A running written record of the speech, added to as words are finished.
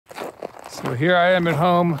So here I am at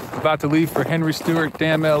home, about to leave for Henry Stewart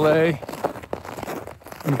DAM, LA.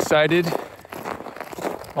 I'm excited,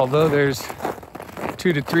 although there's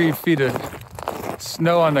 2 to 3 feet of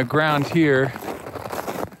snow on the ground here.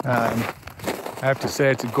 I have to say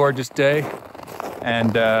it's a gorgeous day,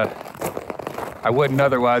 and I wouldn't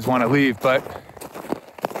otherwise want to leave, but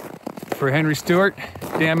for Henry Stewart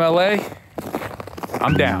DAM, LA,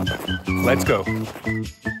 I'm down. Let's go.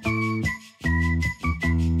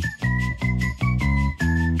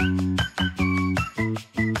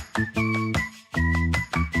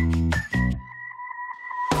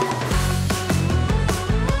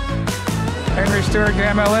 Henry Stewart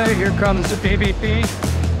DAM, LA, here comes the AVP,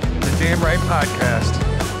 the Damn Right Podcast.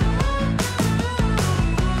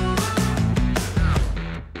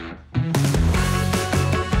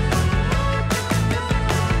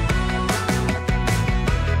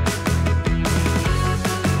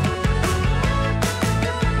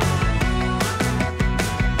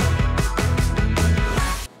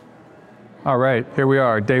 All right, here we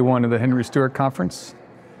are, day one of the Henry Stewart Conference.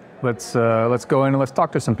 Let's go in and let's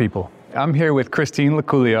talk to some people. I'm here with Christine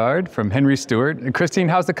LeCouliard from Henry Stewart. And Christine,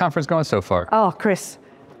 how's the conference going so far? Oh, Chris,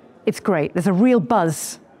 it's great. There's a real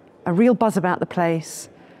buzz about the place.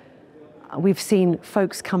 We've seen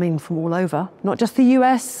folks coming from all over, not just the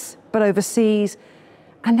US, but overseas,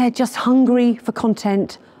 and they're just hungry for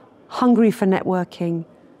content, hungry for networking,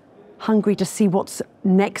 hungry to see what's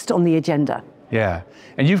next on the agenda. Yeah,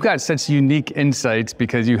 and you've got such unique insights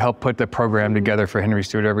because you help put the program together for Henry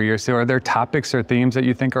Stewart every year. So are there topics or themes that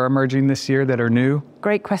you think are emerging this year that are new?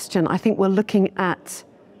 Great question. I think we're looking at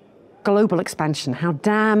global expansion, how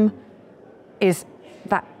DAM is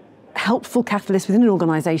that helpful catalyst within an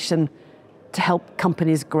organization to help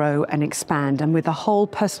companies grow and expand. And with the whole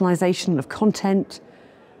personalization of content,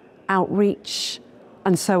 outreach,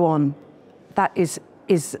 and so on, that is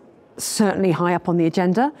certainly high up on the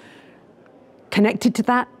agenda. Connected to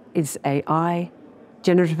that is AI,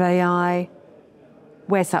 generative AI.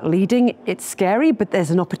 Where's that leading? It's scary, but there's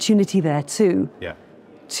an opportunity there too. Yeah.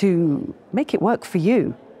 To make it work for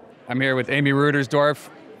you. I'm here with Amy Rudersdorf,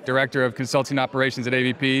 Director of Consulting Operations at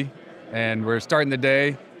AVP, and we're starting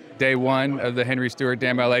the day one of the Henry Stewart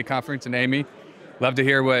DAM LA conference. And Amy, love to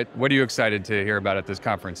hear what are you excited to hear about at this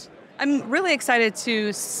conference? I'm really excited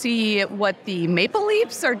to see what the Maple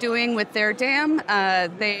Leafs are doing with their DAM.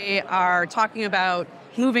 They are talking about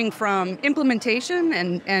moving from implementation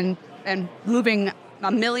and moving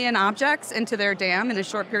 1 million objects into their DAM in a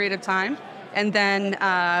short period of time, and then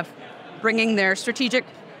bringing their strategic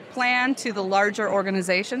plan to the larger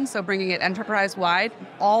organization, so bringing it enterprise-wide,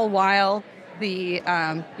 all while the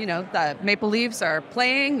Maple Leafs are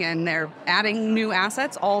playing and they're adding new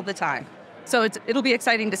assets all the time. So it'll be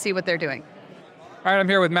exciting to see what they're doing. All right, I'm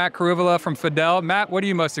here with Matt Caruvilla from Fidel. Matt, what are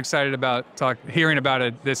you most excited about hearing about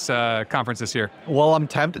at this conference this year? Well, I'm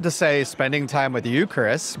tempted to say spending time with you,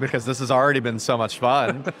 Chris, because this has already been so much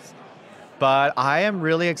fun. But I am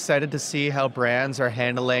really excited to see how brands are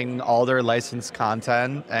handling all their licensed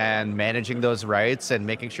content and managing those rights and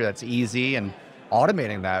making sure that's easy and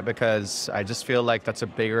automating that, because I just feel like that's a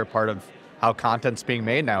bigger part of how content's being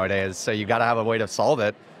made nowadays. So you got to have a way to solve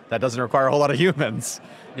it that doesn't require a whole lot of humans.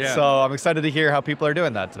 Yeah. So I'm excited to hear how people are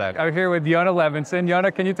doing that today. I'm here with Yona Levinson.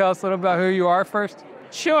 Yona, can you tell us a little about who you are first?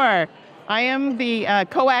 Sure. I am the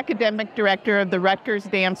co-academic director of the Rutgers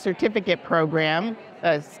DAM Certificate Program,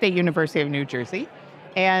 State University of New Jersey.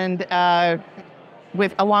 And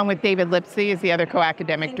along with David Lipsey is the other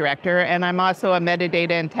co-academic director. And I'm also a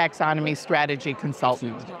metadata and taxonomy strategy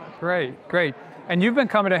consultant. Great, great. And you've been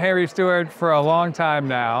coming to Henry Stewart for a long time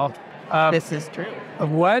now. This is true.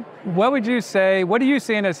 What would you say, what are you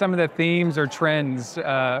seeing as some of the themes or trends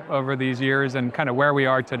over these years and kind of where we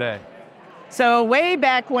are today? So way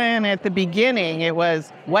back when, at the beginning, it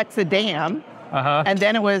was, what's a DAM? And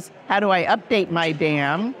then it was, how do I update my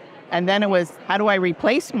DAM? And then it was, how do I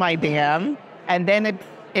replace my DAM? And then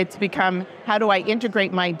it's become, how do I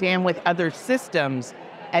integrate my DAM with other systems?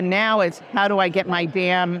 And now it's, how do I get my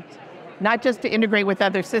DAM not just to integrate with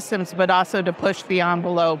other systems, but also to push the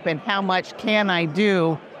envelope, and how much can I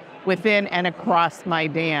do within and across my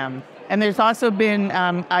DAM. And there's also been,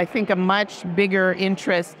 I think, a much bigger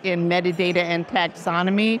interest in metadata and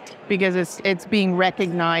taxonomy, because it's being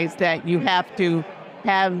recognized that you have to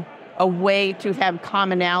have a way to have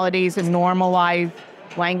commonalities and normalize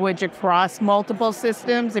language across multiple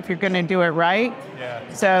systems if you're going to do it right.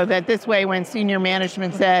 Yeah. So that this way, when senior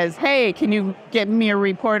management says, hey, can you get me a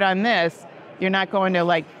report on this? You're not going to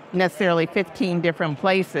like necessarily 15 different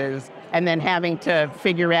places and then having to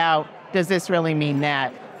figure out, does this really mean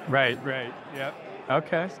that? Right, yep.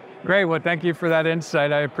 Okay. Great, well, thank you for that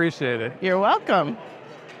insight. I appreciate it. You're welcome.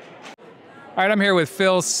 All right, I'm here with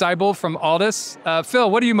Phil Seibel from Aldus.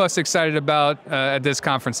 Phil, what are you most excited about at this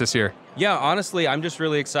conference this year? Yeah, honestly, I'm just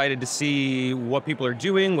really excited to see what people are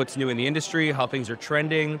doing, what's new in the industry, how things are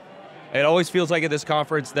trending. It always feels like at this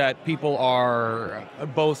conference that people are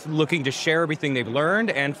both looking to share everything they've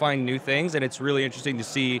learned and find new things, and it's really interesting to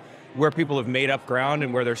see where people have made up ground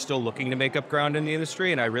and where they're still looking to make up ground in the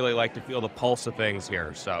industry, and I really like to feel the pulse of things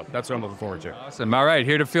here, so that's what I'm looking forward to. Awesome, all right,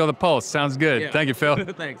 here to feel the pulse. Sounds good. Yeah. Thank you, Phil.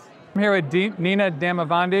 Thanks. I'm here with Nina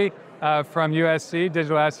Damavandi from USC,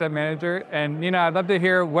 Digital Asset Manager. And Nina, I'd love to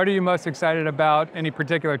hear, what are you most excited about? Any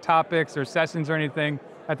particular topics or sessions or anything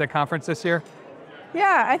at the conference this year?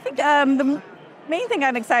 Yeah, I think the main thing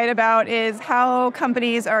I'm excited about is how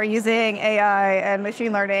companies are using AI and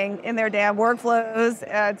machine learning in their DAM workflows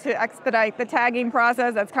to expedite the tagging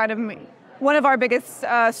process. That's kind of one of our biggest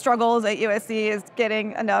struggles at USC is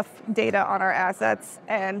getting enough data on our assets.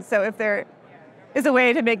 And so if there is a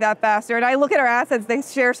way to make that faster. And I look at our assets, they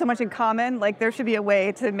share so much in common, like there should be a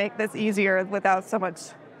way to make this easier without so much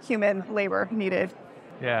human labor needed.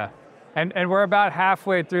 Yeah, and we're about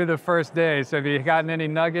halfway through the first day, so have you gotten any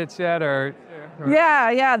nuggets yet? Or...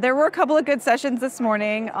 Yeah, there were a couple of good sessions this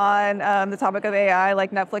morning on the topic of AI,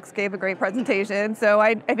 like Netflix gave a great presentation. So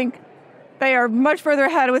I think they are much further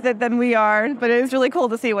ahead with it than we are, but it is really cool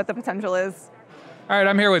to see what the potential is. All right,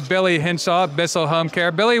 I'm here with Billy Hinshaw, Bissell Home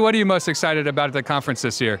Care. Billy, what are you most excited about at the conference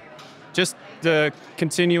this year? Just the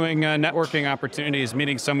continuing networking opportunities,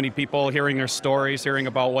 meeting so many people, hearing their stories, hearing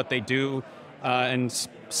about what they do, and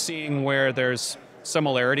seeing where there's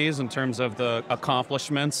similarities in terms of the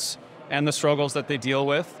accomplishments and the struggles that they deal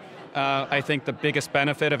with. I think the biggest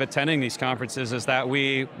benefit of attending these conferences is that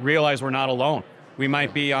we realize we're not alone. We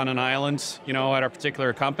might be on an island, at our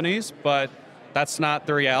particular companies, but that's not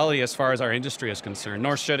the reality as far as our industry is concerned,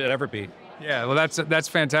 nor should it ever be. Yeah, well, that's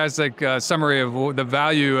fantastic summary of the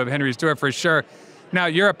value of Henry Stewart for sure. Now,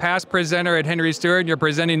 you're a past presenter at Henry Stewart, and you're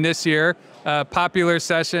presenting this year, popular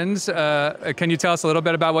sessions. Can you tell us a little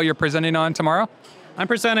bit about what you're presenting on tomorrow? I'm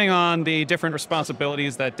presenting on the different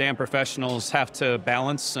responsibilities that DAM professionals have to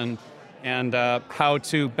balance and how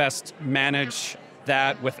to best manage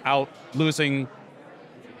that without losing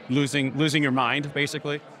your mind,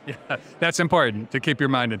 basically. Yeah, that's important, to keep your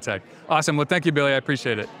mind intact. Awesome, well, thank you, Billy, I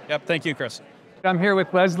appreciate it. Yep, thank you, Chris. I'm here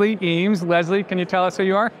with Leslie Eames. Leslie, can you tell us who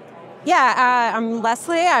you are? Yeah, I'm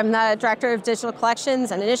Leslie. I'm the Director of Digital Collections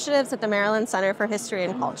and Initiatives at the Maryland Center for History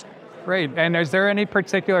and Culture. Great, and is there any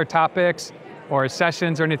particular topics or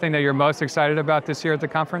sessions or anything that you're most excited about this year at the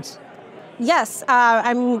conference? Yes,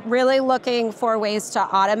 I'm really looking for ways to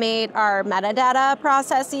automate our metadata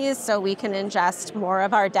processes so we can ingest more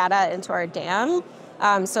of our data into our DAM.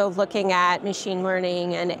 So looking at machine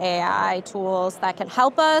learning and AI tools that can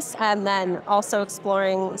help us, and then also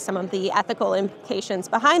exploring some of the ethical implications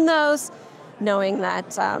behind those, knowing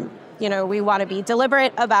that we want to be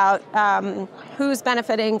deliberate about who's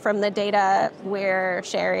benefiting from the data we're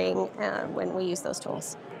sharing when we use those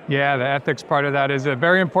tools. Yeah, the ethics part of that is a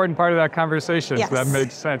very important part of that conversation. Yes. So that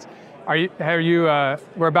makes sense.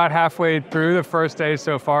 We're about halfway through the first day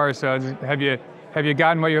so far, so have you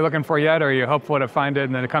gotten what you're looking for yet, or are you hopeful to find it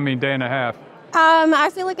in the coming day and a half? I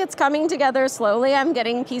feel like it's coming together slowly. I'm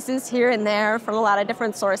getting pieces here and there from a lot of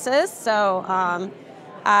different sources, so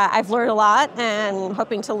I've learned a lot and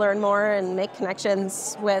hoping to learn more and make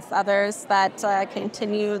connections with others that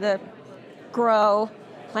continue to grow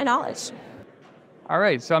my knowledge. All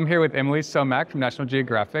right, so I'm here with Emily Somack from National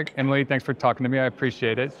Geographic. Emily, thanks for talking to me, I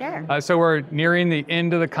appreciate it. Sure. So we're nearing the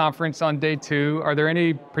end of the conference on day 2. Are there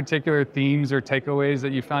any particular themes or takeaways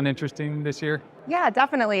that you found interesting this year? Yeah,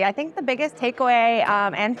 definitely. I think the biggest takeaway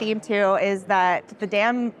and theme too is that the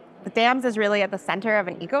dams is really at the center of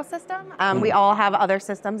an ecosystem. We all have other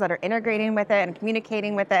systems that are integrating with it and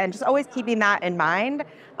communicating with it, and just always keeping that in mind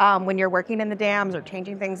when you're working in the dams or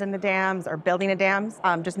changing things in the dams or building a dams,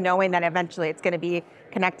 just knowing that eventually it's going to be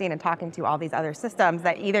connecting and talking to all these other systems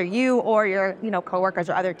that either you or your coworkers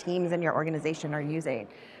or other teams in your organization are using.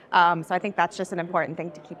 So I think that's just an important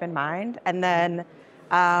thing to keep in mind. And then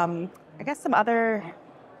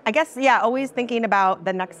always thinking about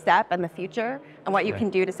the next step and the future and what you can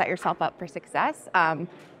do to set yourself up for success.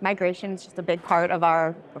 Migration is just a big part of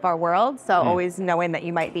our world, so always knowing that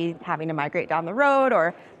you might be having to migrate down the road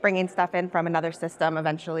or bringing stuff in from another system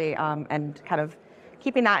eventually, and kind of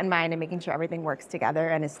keeping that in mind and making sure everything works together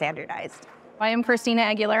and is standardized. I am Christina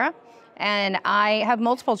Aguilera, and I have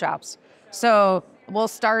multiple jobs. So we'll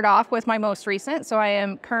start off with my most recent. So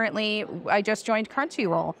I just joined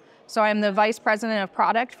Crunchyroll. So I'm the Vice President of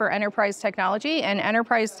Product for Enterprise Technology, and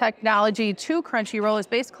Enterprise Technology to Crunchyroll is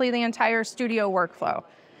basically the entire studio workflow.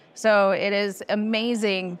 So it is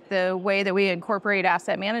amazing the way that we incorporate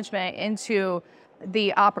asset management into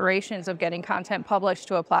the operations of getting content published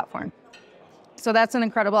to a platform. So that's an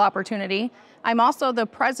incredible opportunity. I'm also the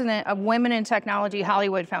president of Women in Technology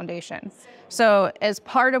Hollywood Foundation. So as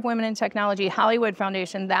part of Women in Technology Hollywood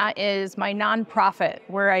Foundation, that is my nonprofit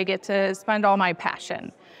where I get to spend all my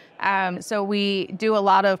passion. So we do a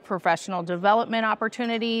lot of professional development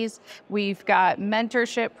opportunities. We've got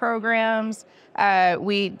mentorship programs.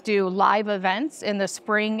 We do live events in the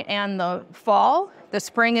spring and the fall. The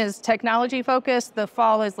spring is technology focused, the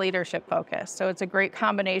fall is leadership focused. So it's a great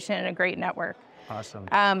combination and a great network. Awesome.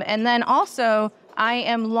 And then also, I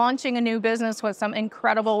am launching a new business with some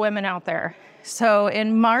incredible women out there. So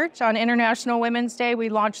in March, on International Women's Day, we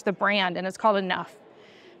launched the brand, and it's called Enough.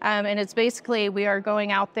 And it's basically, we are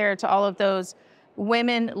going out there to all of those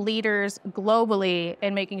women leaders globally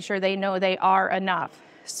and making sure they know they are enough.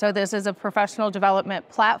 So this is a professional development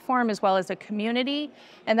platform as well as a community,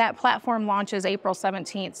 and that platform launches April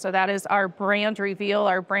 17th. So that is our brand reveal,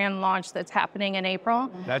 our brand launch that's happening in April.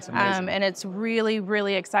 That's amazing. And it's really,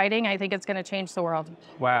 really exciting. I think it's going to change the world.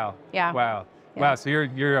 Wow. Yeah. Wow. Yeah. Wow, so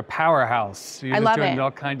you're a powerhouse. You're I love doing it. all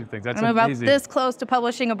kinds of things. That's I'm amazing. about this close to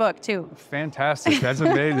publishing a book too. Fantastic. That's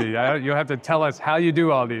amazing. You'll have to tell us how you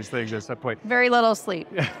do all these things at some point. Very little sleep.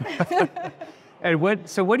 And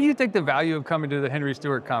so what do you think the value of coming to the Henry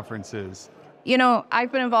Stewart conference is? You know,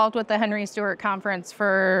 I've been involved with the Henry Stewart conference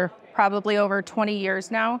for probably over 20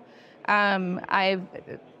 years now. I've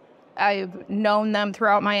known them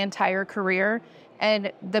throughout my entire career,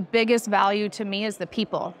 and the biggest value to me is the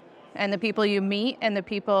people. And the people you meet and the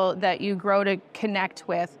people that you grow to connect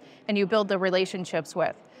with and you build the relationships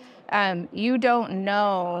with. You don't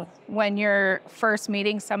know when you're first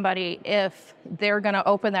meeting somebody if they're gonna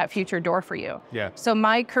open that future door for you. Yeah. So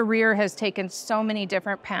my career has taken so many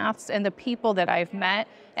different paths, and the people that I've met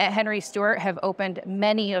at Henry Stewart have opened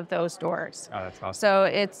many of those doors. Oh, that's awesome. So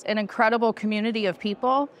it's an incredible community of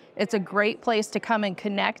people. It's a great place to come and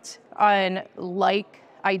connect on like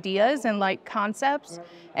ideas and like concepts.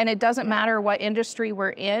 And it doesn't matter what industry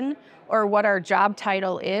we're in or what our job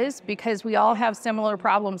title is, because we all have similar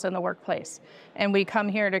problems in the workplace. And we come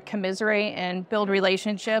here to commiserate and build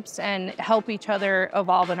relationships and help each other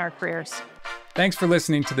evolve in our careers. Thanks for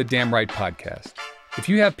listening to the Damn Right podcast. If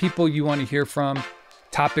you have people you want to hear from,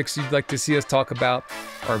 topics you'd like to see us talk about,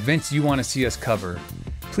 or events you want to see us cover,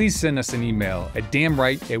 please send us an email at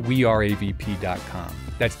damnright@weareavp.com.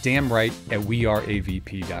 That's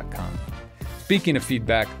damnright@weareavp.com. Speaking of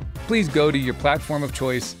feedback, please go to your platform of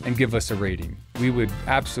choice and give us a rating. We would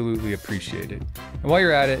absolutely appreciate it. And while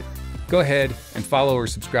you're at it, go ahead and follow or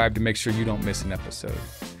subscribe to make sure you don't miss an episode.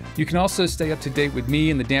 You can also stay up to date with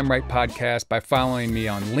me and the Damn Right podcast by following me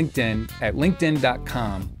on LinkedIn at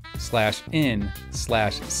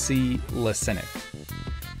linkedin.com/n/cLacynic.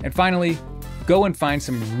 And finally, go and find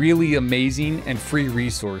some really amazing and free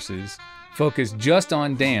resources focused just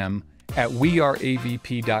on DAM at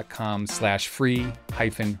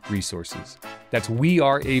weareavp.com/free-resources. That's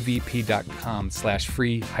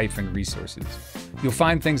weareavp.com/free-resources. You'll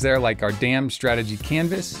find things there like our DAM strategy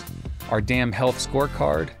canvas, our DAM health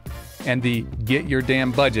scorecard, and the Get Your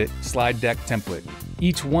DAM Budget slide deck template.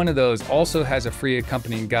 Each one of those also has a free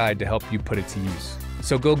accompanying guide to help you put it to use.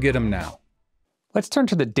 So go get them now. Let's turn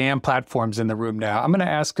to the DAM platforms in the room now. I'm going to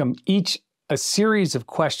ask them each a series of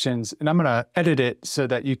questions, and I'm going to edit it so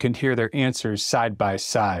that you can hear their answers side by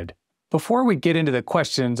side. Before we get into the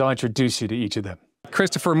questions, I'll introduce you to each of them.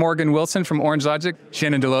 Christopher Morgan Wilson from Orange Logic,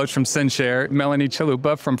 Shannon Deloach from SendShare, Melanie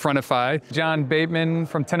Chalupa from Frontify, John Bateman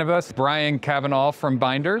from Tenebus, Brian Cavanaugh from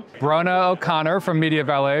Binder, Brona O'Connor from Media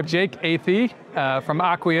Valet, Jake Athey from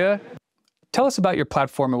Acquia. Tell us about your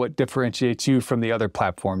platform and what differentiates you from the other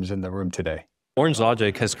platforms in the room today. Orange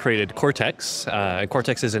Logic has created Cortex.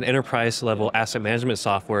 Cortex is an enterprise-level asset management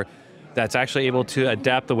software that's actually able to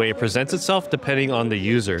adapt the way it presents itself depending on the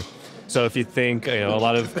user. So if you think, a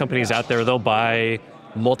lot of companies out there, they'll buy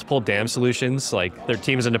multiple DAM solutions, like their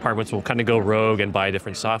teams and departments will kind of go rogue and buy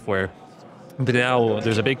different software. But now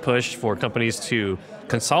there's a big push for companies to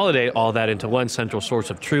consolidate all that into one central source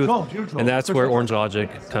of truth, and that's where Orange Logic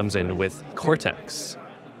comes in with Cortex.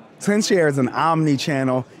 SendShare is an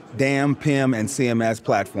omni-channel DAM, PIM, and CMS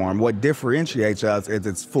platform. What differentiates us is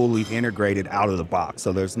it's fully integrated out of the box.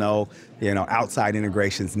 So there's no, outside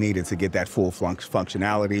integrations needed to get that full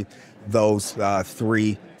functionality. Those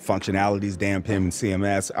three functionalities, DAM, PIM, and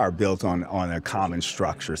CMS, are built on a common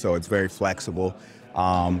structure. So it's very flexible.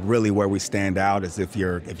 Really where we stand out is if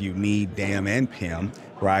you need DAM and PIM,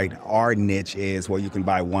 right? Our niche is where you can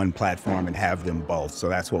buy one platform and have them both. So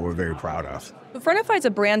that's what we're very proud of. Frontify is a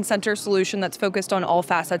brand center solution that's focused on all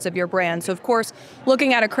facets of your brand. So of course,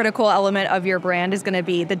 looking at a critical element of your brand is going to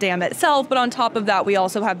be the DAM itself, but on top of that, we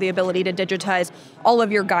also have the ability to digitize all of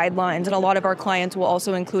your guidelines, and a lot of our clients will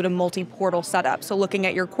also include a multi-portal setup. So looking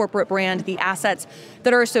at your corporate brand, the assets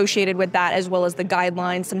that are associated with that, as well as the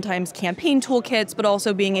guidelines, sometimes campaign toolkits, but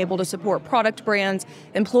also being able to support product brands,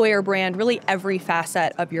 employer brand, really every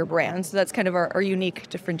facet of your brand. So that's kind of our unique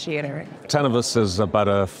differentiator. Attendees is about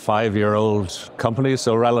a 5-year-old company,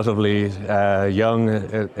 so relatively young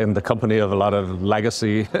in the company of a lot of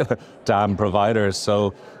legacy DAM providers.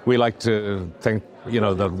 So we like to think,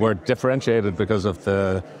 that we're differentiated because of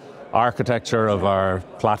the architecture of our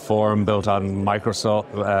platform built on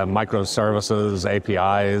microservices,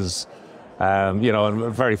 APIs, and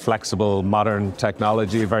very flexible, modern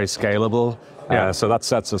technology, very scalable. So that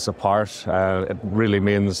sets us apart. It really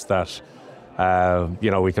means that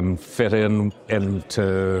we can fit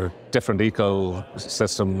into different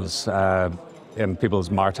ecosystems in people's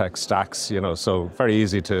MarTech stacks, so very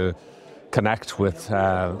easy to connect with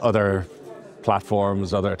other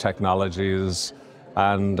platforms, other technologies.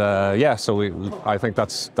 And I think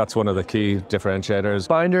that's one of the key differentiators.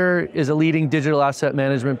 Binder is a leading digital asset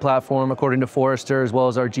management platform according to Forrester, as well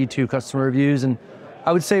as our G2 customer reviews. And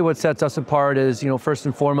I would say what sets us apart is, first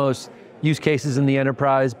and foremost, use cases in the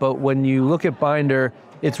enterprise. But when you look at Binder,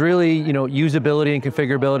 it's really, usability and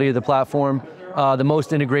configurability of the platform, the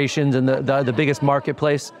most integrations and the biggest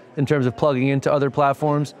marketplace in terms of plugging into other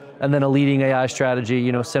platforms, and then a leading AI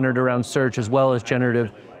strategy, centered around search as well as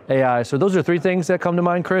generative AI. So those are 3 things that come to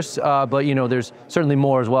mind, Chris, but there's certainly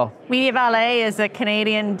more as well. Media Valet is a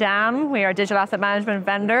Canadian DAM. We are a digital asset management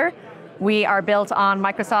vendor. We are built on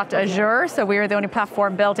Microsoft Azure, so we are the only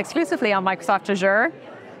platform built exclusively on Microsoft Azure.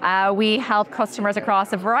 We help customers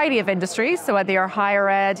across a variety of industries, so whether you're higher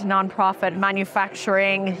ed, nonprofit,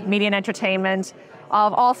 manufacturing, media and entertainment,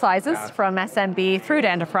 of all sizes, from SMB through to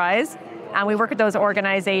enterprise. And we work with those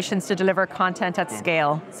organizations to deliver content at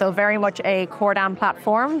scale. So very much a core DAM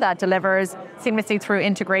platform that delivers seamlessly through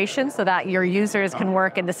integration so that your users can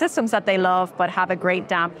work in the systems that they love, but have a great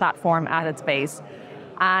DAM platform at its base.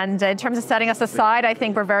 And in terms of setting us aside, I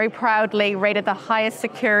think we're very proudly rated the highest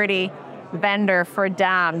security vendor for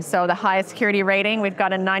DAM. So the highest security rating, we've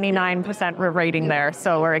got a 99% rating there.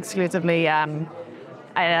 So we're exclusively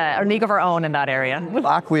a league of our own in that area.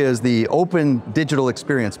 Acquia is the open digital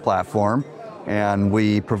experience platform, and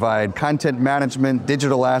we provide content management,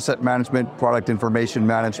 digital asset management, product information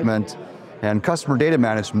management, and customer data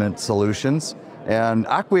management solutions. And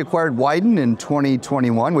Acquia acquired Widen in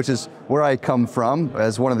 2021, which is where I come from,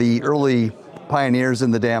 as one of the early pioneers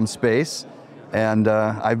in the DAM space. And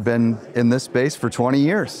I've been in this space for 20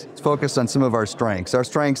 years. It's focused on some of our strengths. Our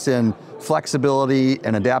strengths in flexibility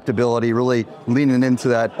and adaptability, really leaning into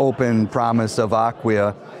that open promise of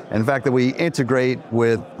Acquia, and the fact that we integrate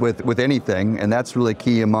with anything, and that's really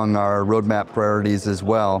key among our roadmap priorities as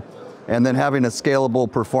well. And then having a scalable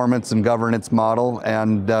performance and governance model,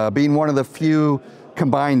 and being one of the few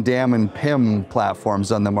combined DAM and PIM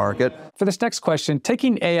platforms on the market. For this next question,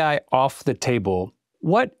 taking AI off the table,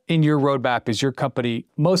 what in your roadmap is your company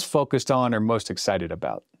most focused on or most excited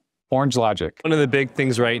about? Orange Logic. One of the big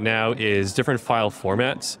things right now is different file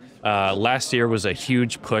formats. Last year was a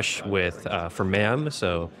huge push for MAM,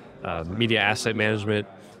 so media asset management,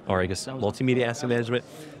 or I guess multimedia asset management.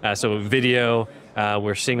 So video,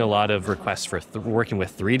 we're seeing a lot of requests for working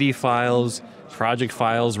with 3D files, project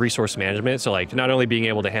files, resource management. So like not only being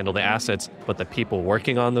able to handle the assets, but the people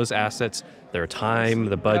working on those assets, their time,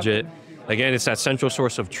 the budget. Again, it's that central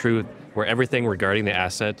source of truth where everything regarding the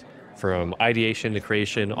asset, from ideation to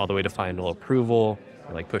creation, all the way to final approval,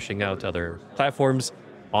 like pushing out to other platforms,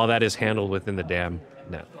 all that is handled within the DAM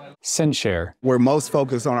now. SendShare. We're most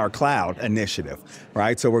focused on our cloud initiative,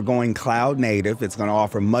 right? So we're going cloud native. It's going to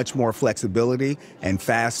offer much more flexibility and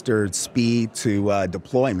faster speed to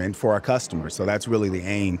deployment for our customers. So that's really the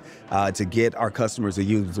aim, to get our customers a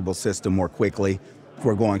usable system more quickly.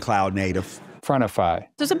 We're going cloud native. Frontify.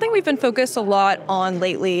 So something we've been focused a lot on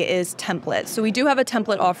lately is templates. So we do have a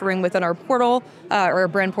template offering within our portal, or a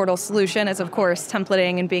brand portal solution, as of course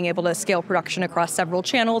templating and being able to scale production across several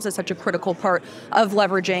channels is such a critical part of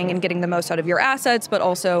leveraging and getting the most out of your assets, but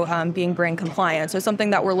also being brand compliant. So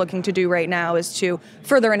something that we're looking to do right now is to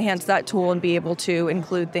further enhance that tool and be able to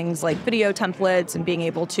include things like video templates and being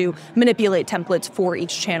able to manipulate templates for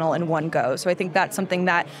each channel in one go. So I think that's something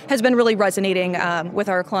that has been really resonating with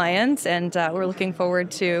our clients, and we're looking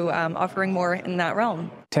forward to offering more in that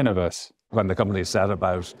realm. Tenebus. when the company set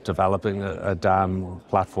about developing a DAM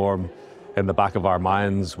platform, in the back of our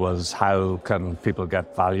minds was how can people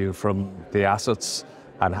get value from the assets,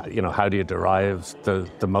 and how do you derive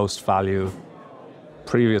the most value.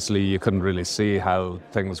 Previously, you couldn't really see how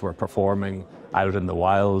things were performing out in the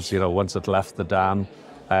wilds, once it left the dam.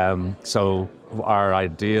 So our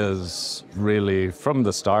ideas really from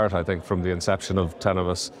the start, I think from the inception of 10 of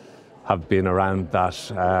us, have been around that,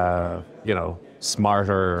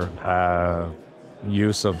 smarter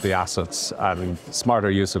use of the assets and smarter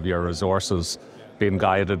use of your resources, being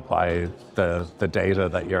guided by the data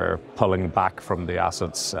that you're pulling back from the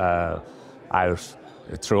assets out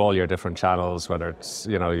through all your different channels, whether it's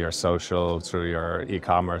your social, through your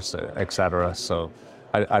e-commerce, etc. So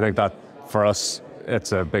I think that for us,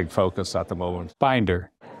 it's a big focus at the moment. Binder.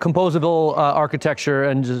 Composable architecture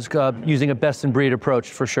and just using a best-in-breed approach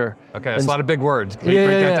for sure. Okay, that's a lot of big words. Can you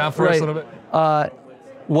break that down for us a little bit?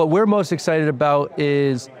 What we're most excited about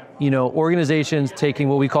is organizations taking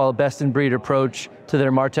what we call a best-in-breed approach to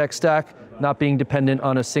their MarTech stack, not being dependent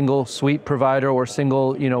on a single suite provider or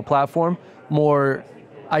single platform, more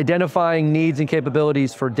identifying needs and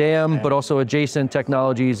capabilities for DAM, but also adjacent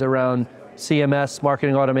technologies around CMS,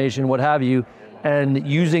 marketing automation, what have you, and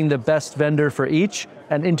using the best vendor for each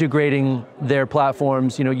and integrating their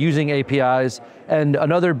platforms, using APIs. And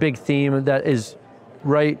another big theme that is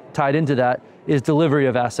tied into that is delivery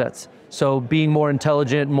of assets. So being more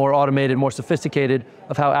intelligent, more automated, more sophisticated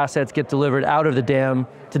of how assets get delivered out of the DAM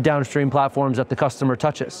to downstream platforms that the customer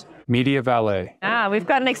touches. Media Valet. We've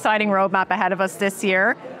got an exciting roadmap ahead of us this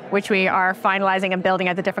year, which we are finalizing and building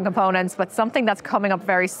out the different components, but something that's coming up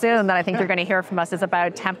very soon that I think you're going to hear from us is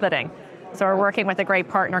about templating. So we're working with a great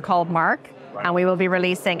partner called Mark, and we will be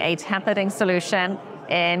releasing a templating solution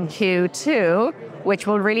in Q2, which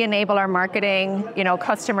will really enable our marketing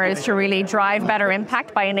customers to really drive better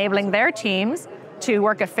impact by enabling their teams to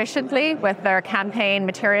work efficiently with their campaign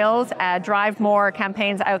materials, drive more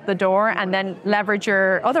campaigns out the door, and then leverage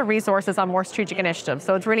your other resources on more strategic initiatives.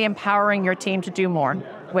 So it's really empowering your team to do more,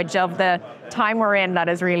 which of the time we're in, that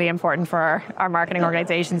is really important for our marketing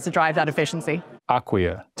organizations to drive that efficiency.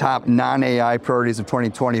 Acquia. Top non-AI priorities of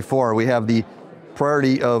 2024, we have the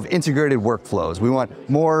priority of integrated workflows. We want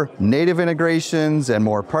more native integrations and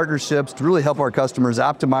more partnerships to really help our customers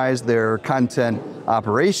optimize their content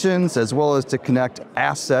operations, as well as to connect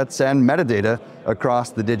assets and metadata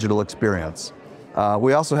across the digital experience.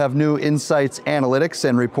 We also have new insights, analytics,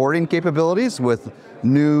 and reporting capabilities with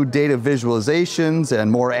new data visualizations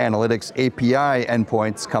and more analytics API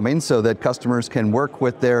endpoints coming so that customers can work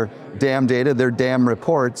with their DAM data, their DAM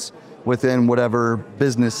reports, within whatever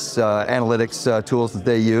business analytics tools that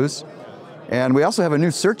they use. And we also have a new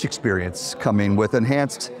search experience coming with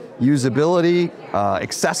enhanced usability,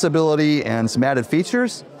 accessibility, and some added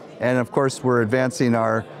features. And of course, we're advancing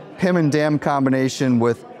our PIM and DAM combination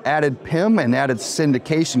with added PIM and added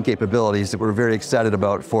syndication capabilities that we're very excited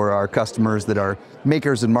about for our customers that are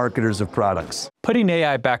makers and marketers of products. Putting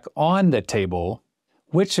AI back on the table,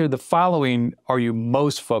 which of the following are you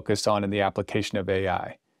most focused on in the application of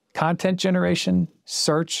AI? Content generation,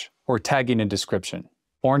 search, or tagging and description?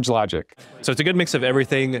 Orange Logic. So it's a good mix of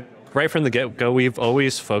everything. Right from the get-go, we've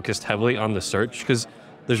always focused heavily on the search because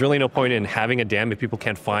there's really no point in having a DAM if people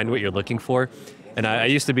can't find what you're looking for. And I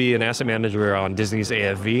used to be an asset manager on Disney's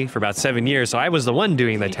AFV for about 7 years, so I was the one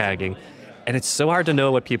doing the tagging. And it's so hard to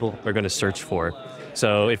know what people are going to search for.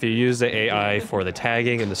 So if you use the AI for the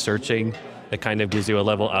tagging and the searching, it kind of gives you a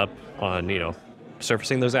level up on,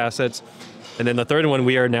 surfacing those assets. And then the third one,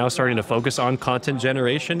 we are now starting to focus on content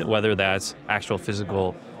generation, whether that's actual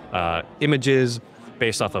physical images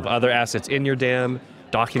based off of other assets in your DAM,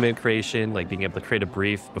 document creation, like being able to create a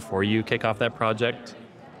brief before you kick off that project.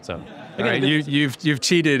 So, all right, you've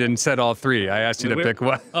cheated and said all three. I asked you to pick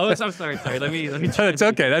one. Oh, I'm sorry. Let me. It's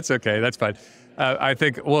okay. That's fine. I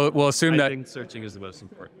think we'll assume that. I think searching is the most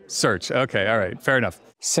important. Search. Okay. All right. Fair enough.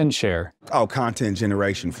 SendShare. Oh, content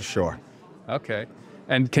generation for sure. Okay.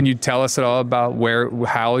 And can you tell us at all about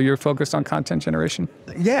how you're focused on content generation?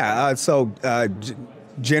 Yeah,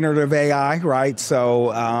 generative AI, right?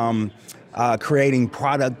 So creating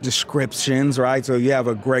product descriptions, right? So you have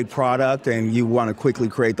a great product and you want to quickly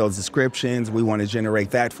create those descriptions. We want to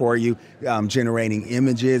generate that for you. Generating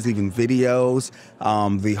images, even videos.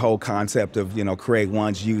 The whole concept of, create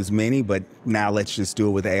once, use many, but now let's just do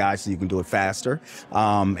it with AI so you can do it faster.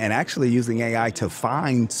 And actually using AI to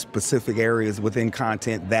find specific areas within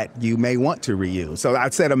content that you may want to reuse. So I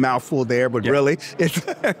said a mouthful there, but really,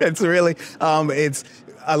 it's really,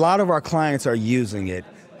 a lot of our clients are using it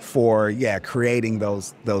for creating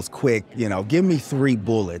those quick, give me 3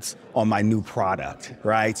 bullets on my new product,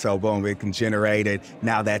 right? So boom, it can generate it.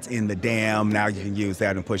 Now that's in the DAM. Now you can use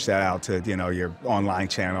that and push that out to your online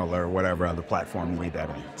channel or whatever other platform you need that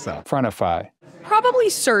in. So Frontify. Probably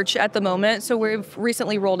search at the moment. So we've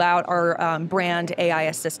recently rolled out our brand AI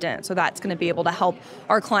assistant. So that's going to be able to help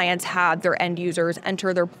our clients have their end users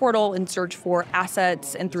enter their portal and search for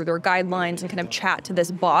assets and through their guidelines and kind of chat to this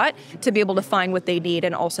bot to be able to find what they need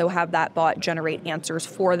and also have that bot generate answers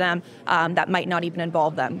for them that might not even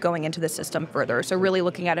involve them going into the system further. So really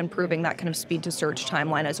looking at improving that kind of speed to search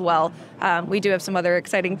timeline as well. We do have some other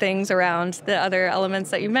exciting things around the other elements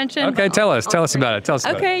that you mentioned. Okay, tell us about it.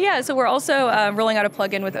 Okay, yeah. So we're also rolling out a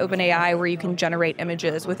plugin with OpenAI where you can generate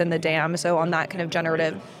images within the DAM. So on that kind of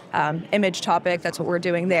generative image topic, that's what we're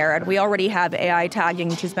doing there. And we already have AI tagging,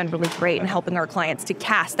 which has been really great in helping our clients to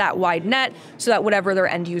cast that wide net so that whatever their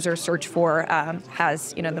end users search for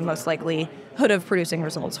has the most likelihood of producing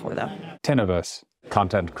results for them. 10 of us.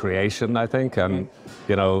 Content creation, I think, and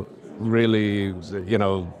really,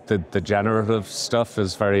 the generative stuff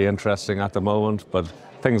is very interesting at the moment, but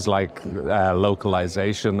things like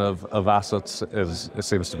localization of assets it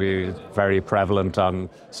seems to be very prevalent on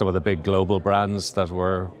some of the big global brands that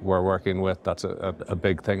we're working with. That's a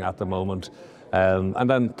big thing at the moment. And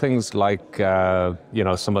then things like,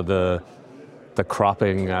 some of the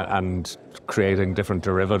cropping and creating different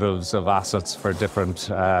derivatives of assets for different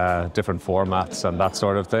formats and that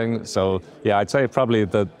sort of thing. So yeah, I'd say probably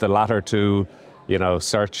the latter two,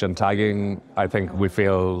 search and tagging, I think we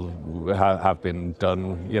feel have been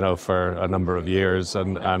done, for a number of years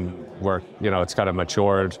and we're, it's kind of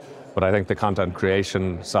matured. But I think the content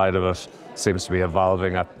creation side of it seems to be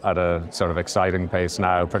evolving at a sort of exciting pace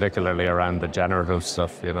now, particularly around the generative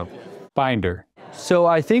stuff, Binder. So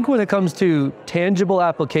I think when it comes to tangible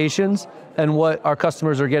applications and what our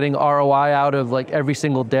customers are getting ROI out of every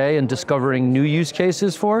single day and discovering new use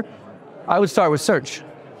cases for, I would start with search,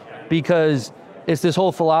 because it's this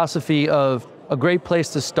whole philosophy of a great place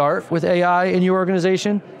to start with AI in your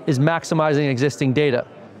organization is maximizing existing data.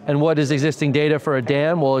 And what is existing data for a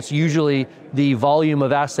DAM? Well, it's usually the volume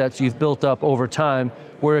of assets you've built up over time,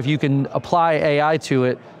 where if you can apply AI to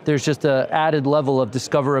it, there's just an added level of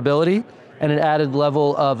discoverability and an added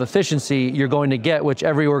level of efficiency you're going to get, which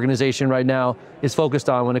every organization right now is focused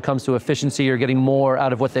on when it comes to efficiency or getting more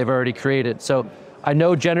out of what they've already created. So I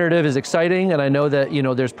know generative is exciting, and I know that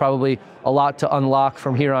there's probably a lot to unlock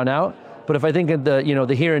from here on out. But if I think of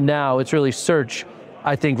the here and now, it's really search,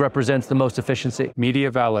 I think, represents the most efficiency. Media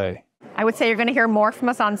Valet. I would say you're going to hear more from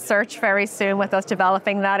us on search very soon with us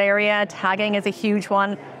developing that area. Tagging is a huge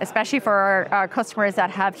one, especially for our customers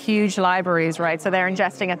that have huge libraries, right? So they're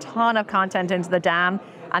ingesting a ton of content into the DAM,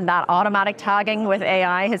 and that automatic tagging with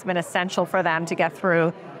AI has been essential for them to get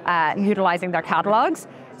through utilizing their catalogs.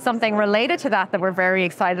 Something related to that we're very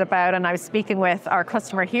excited about, and I was speaking with our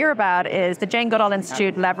customer here about, is the Jane Goodall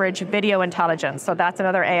Institute leverage video intelligence. So that's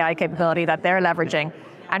another AI capability that they're leveraging.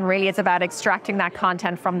 And really it's about extracting that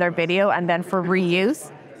content from their video and then for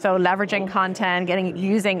reuse. So leveraging content,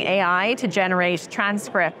 using AI to generate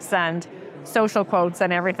transcripts and social quotes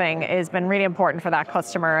and everything has been really important for that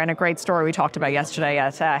customer, and a great story we talked about yesterday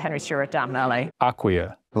at Henry Stewart DAM in LA.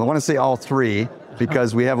 Acquia. Well, I want to say all three,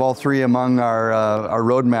 because we have all three among our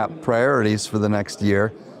roadmap priorities for the next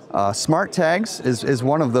year. Smart tags is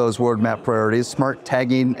one of those roadmap priorities, smart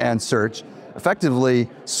tagging and search. Effectively,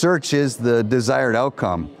 search is the desired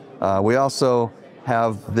outcome. We also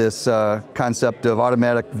have this concept of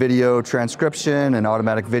automatic video transcription and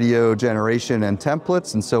automatic video generation and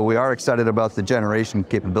templates, and so we are excited about the generation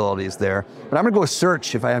capabilities there. But I'm going to go with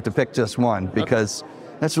search if I have to pick just one, because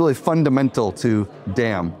that's really fundamental to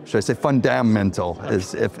DAM. Should I say fundamental,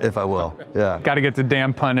 if I will? Yeah. Got to get the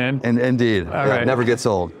DAM pun in. Indeed. Right. It never gets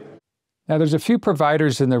old. Now, there's a few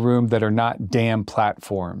providers in the room that are not DAM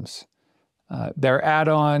platforms. They're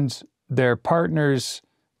add-ons, they're partners,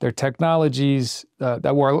 they're technologies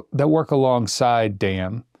that work alongside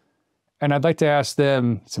DAM. And I'd like to ask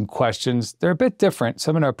them some questions. They're a bit different,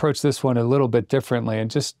 so I'm going to approach this one a little bit differently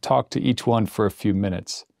and just talk to each one for a few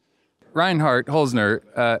minutes. Reinhard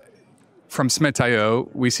Holzner, from Smith.io,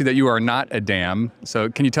 we see that you are not a DAM, so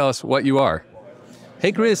can you tell us what you are?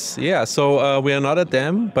 Hey Chris, yeah, so we are not a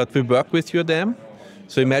DAM, but we work with your DAM.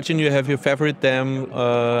 So imagine you have your favorite DAM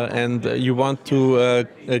and you want to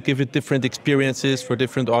give it different experiences for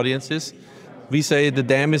different audiences. We say the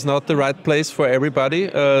DAM is not the right place for everybody,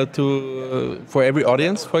 for every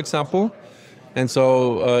audience, for example. And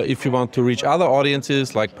so if you want to reach other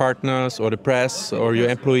audiences like partners or the press or your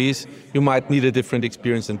employees, you might need a different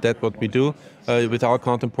experience, and that's what we do. With our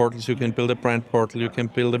content portals, you can build a brand portal, you can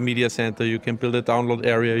build a media center, you can build a download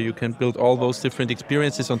area, you can build all those different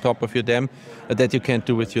experiences on top of your DAM that you can't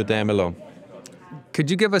do with your DAM alone. Could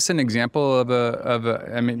you give us an example of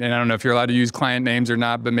I mean, and I don't know if you're allowed to use client names or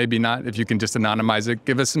not, but maybe not, if you can just anonymize it.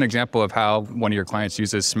 Give us an example of how one of your clients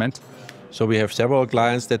uses Cement. So we have several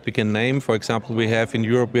clients that we can name. For example, we have in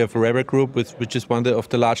Europe, we have Rebel Group, which is one of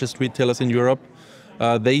the largest retailers in Europe.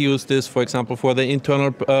 They use this, for example, for the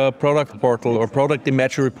internal product portal or product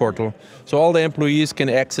imagery portal. So all the employees can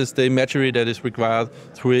access the imagery that is required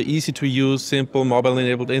through an easy-to-use, simple,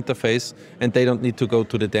 mobile-enabled interface, and they don't need to go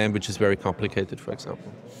to the DAM, which is very complicated, for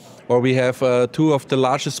example. Or we have two of the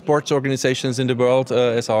largest sports organizations in the world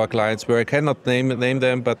as our clients, where I cannot name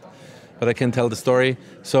them, but I can tell the story.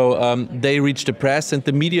 So they reach the press and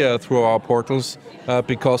the media through our portals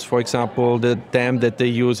because, for example, the DAM that they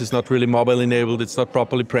use is not really mobile enabled, it's not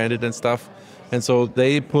properly branded and stuff. And so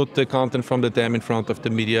they put the content from the DAM in front of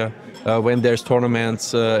the media when there's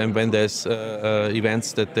tournaments and when there's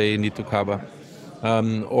events that they need to cover.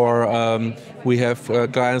 We have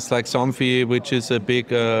clients like Somfy, which is a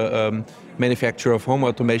big manufacturer of home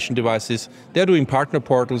automation devices. They're doing partner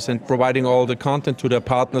portals and providing all the content to their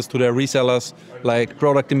partners, to their resellers, like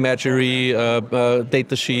product imagery,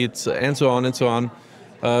 data sheets, and so on and so on.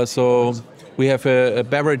 So we have a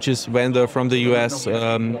beverages vendor from the US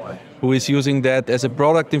who is using that as a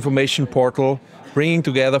product information portal, bringing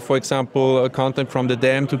together, for example, content from the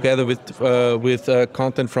DAM together with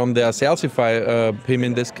content from their Salesify PIM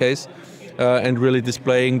in this case, and really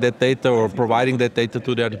displaying that data or providing that data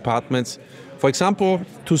to their departments. For example,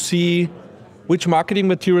 to see which marketing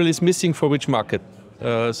material is missing for which market.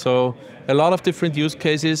 So a lot of different use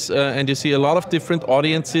cases, and you see a lot of different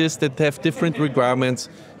audiences that have different requirements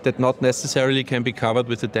that not necessarily can be covered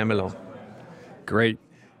with the DAM alone. Great.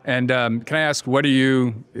 And can I ask,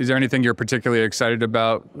 is there anything you're particularly excited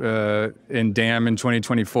about in DAM in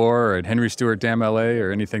 2024 or at Henry Stewart DAM LA,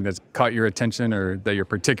 or anything that's caught your attention or that you're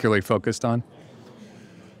particularly focused on?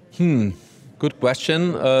 Good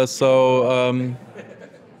question.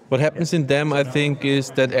 What happens in DAM, I think, is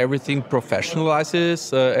that everything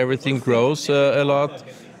professionalizes, everything grows a lot.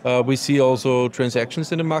 We see also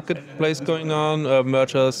transactions in the marketplace going on,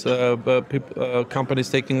 mergers, companies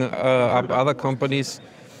taking up other companies.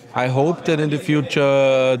 I hope that in the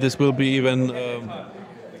future this will be even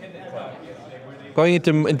going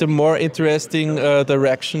into more interesting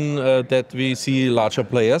direction, that we see larger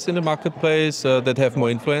players in the marketplace that have more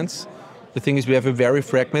influence. The thing is, we have a very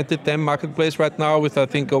fragmented DAM marketplace right now with, I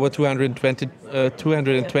think, over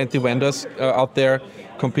 220 vendors out there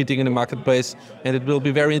competing in the marketplace. And it will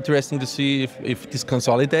be very interesting to see if this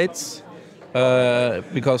consolidates,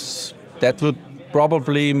 because that would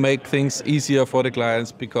probably make things easier for the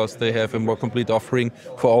clients because they have a more complete offering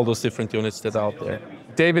for all those different units that are out there.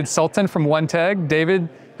 David Sultan from OneTag. David,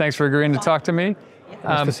 thanks for agreeing to talk to me.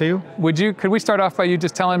 Nice to see you. Could we start off by you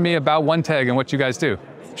just telling me about OneTag and what you guys do?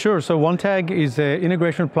 Sure. So OneTag is an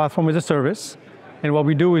integration platform as a service. And what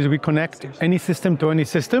we do is we connect any system to any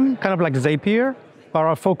system, kind of like Zapier. But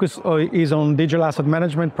our focus is on digital asset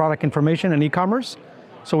management, product information, and e-commerce.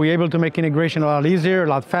 So we're able to make integration a lot easier, a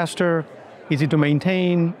lot faster, easy to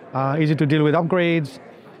maintain, easy to deal with upgrades,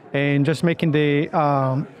 and just making the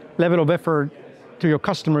level of effort to your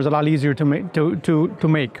customers a lot easier to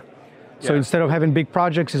make. So instead of having big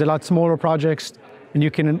projects, it's a lot smaller projects, and you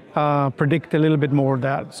can predict a little bit more of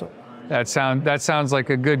that. So that sounds like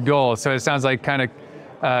a good goal. So it sounds like kind of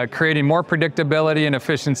creating more predictability and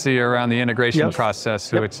efficiency around the integration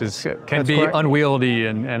process, which can be unwieldy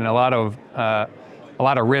and a lot of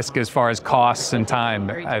risk as far as costs and time,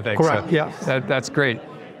 I think. Correct. So that's great.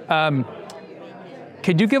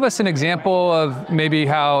 Could you give us an example of maybe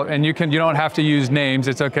how, and you don't have to use names,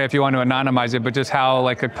 it's okay if you want to anonymize it, but just how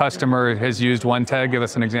like a customer has used OneTag? Give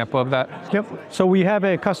us an example of that. Yep. So we have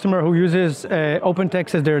a customer who uses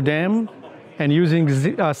OpenText as their DAM and using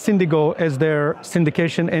Syndigo as their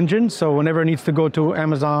syndication engine. So whenever it needs to go to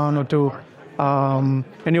Amazon or to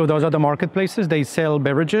any of those other marketplaces, they sell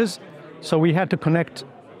beverages. So we had to connect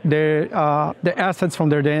the assets from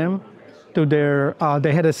their DAM to their,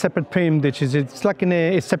 they had a separate PIM, it's like in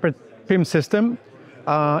a separate PIM system.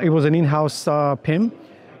 It was an in-house PIM,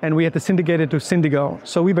 and we had to syndicate it to Syndigo.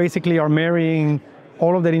 So we basically are marrying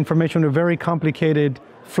all of that information in a very complicated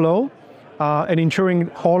flow, and ensuring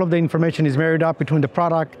all of the information is married up between the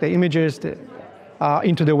product, the images,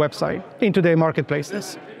 into the website, into the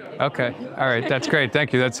marketplaces. Okay, all right, that's great,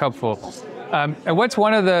 thank you, that's helpful. And what's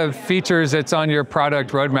one of the features that's on your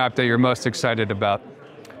product roadmap that you're most excited about?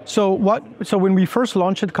 So when we first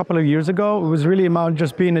launched it a couple of years ago, it was really about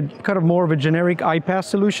just being a kind of more of a generic iPaaS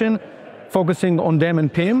solution, focusing on DAM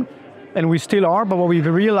and PIM, and we still are, but what we've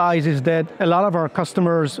realized is that a lot of our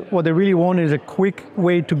customers, what they really want is a quick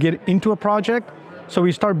way to get into a project. So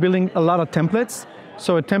we start building a lot of templates.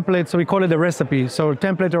 So a template, so we call it a recipe. So a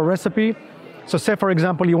template or recipe. So say, for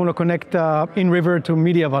example, you want to connect in-river to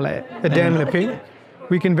Media Valley, a DAM and a PIM.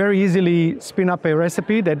 We can very easily spin up a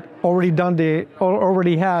recipe that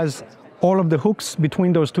already has all of the hooks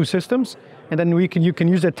between those two systems, and then you can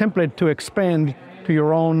use that template to expand to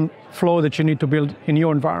your own flow that you need to build in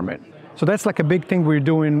your environment. So that's like a big thing we're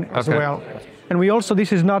doing as well. And we also,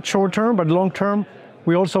 this is not short term, but long term,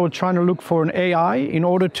 we also are trying to look for an AI in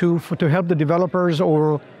order to help the developers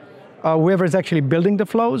or whoever is actually building the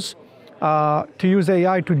flows to use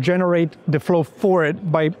AI to generate the flow for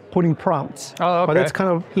it by putting prompts. Oh, okay. But that's kind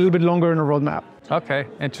of a little bit longer in the roadmap. Okay,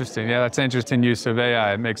 interesting. Yeah, that's an interesting use of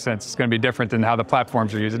AI. It makes sense. It's going to be different than how the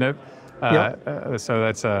platforms are using it.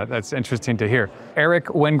 So that's interesting to hear. Eric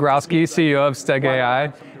Wengrowski, CEO of Steg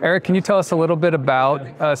AI. Eric, can you tell us a little bit about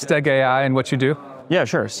Steg AI and what you do? Yeah,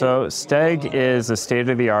 sure. So Steg is a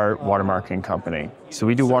state-of-the-art watermarking company. So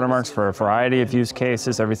we do watermarks for a variety of use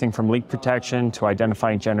cases, everything from leak protection to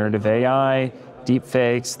identifying generative AI,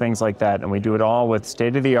 deepfakes, things like that. And we do it all with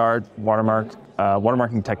state-of-the-art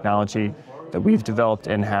watermarking technology that we've developed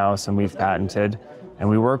in-house and we've patented. And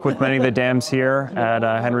we work with many of the dams here at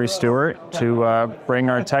Henry Stewart to bring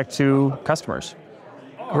our tech to customers.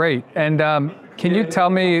 Great. And can you tell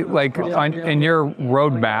me, like, in your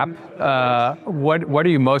roadmap, what are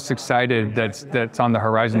you most excited that's on the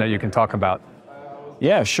horizon that you can talk about?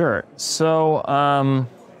 Yeah, sure. So,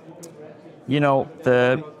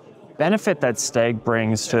 the benefit that Steg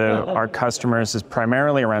brings to our customers is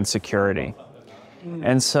primarily around security.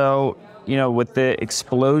 And so, with the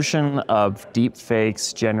explosion of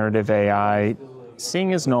deepfakes, generative AI,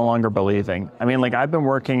 seeing is no longer believing. I mean, like, I've been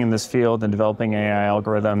working in this field and developing AI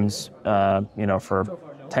algorithms, for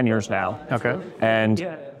 10 years now. Okay. And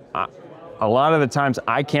a lot of the times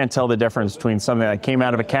I can't tell the difference between something that came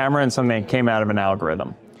out of a camera and something that came out of an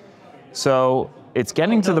algorithm. So it's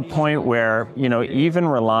getting to the point where, even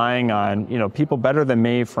relying on, people better than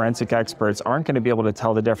me, forensic experts, aren't going to be able to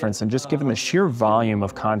tell the difference. And just given the sheer volume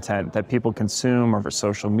of content that people consume over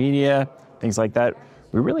social media, things like that,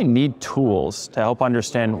 we really need tools to help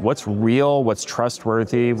understand what's real, what's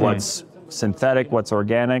trustworthy, what's synthetic, what's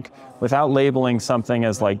organic, without labeling something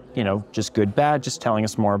as just good, bad, just telling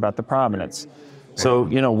us more about the provenance. So,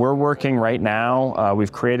 we're working right now,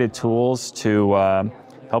 we've created tools to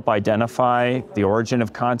help identify the origin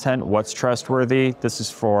of content, what's trustworthy. This is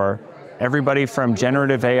for everybody from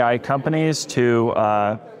generative AI companies to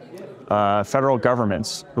federal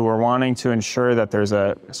governments who are wanting to ensure that there's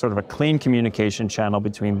a sort of a clean communication channel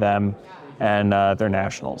between them and their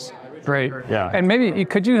nationals. Great. Yeah. And maybe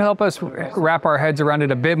could you help us wrap our heads around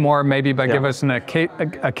it a bit more, maybe by giving us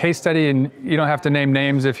a case study, and you don't have to name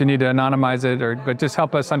names if you need to anonymize it, but just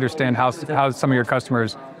help us understand how some of your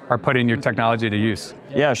customers are putting your technology to use.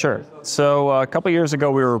 Yeah, sure. So a couple years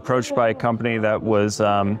ago, we were approached by a company that was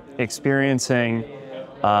experiencing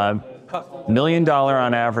 $1 million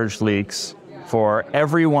on average leaks for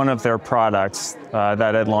every one of their products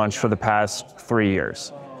that had launched for the past 3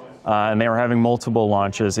 years. And they were having multiple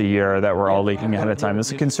launches a year that were all leaking ahead of time. This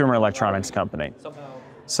is a consumer electronics company.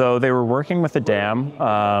 So they were working with a DAM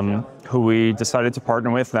who we decided to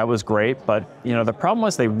partner with. That was great. But the problem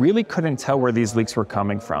was they really couldn't tell where these leaks were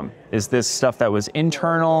coming from. Is this stuff that was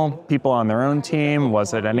internal, people on their own team?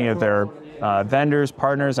 Was it any of their vendors,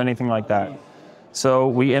 partners, anything like that? So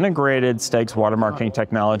we integrated Steg's watermarking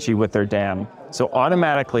technology with their DAM. So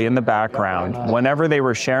automatically in the background, whenever they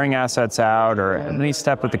were sharing assets out or any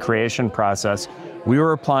step with the creation process, we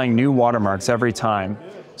were applying new watermarks every time.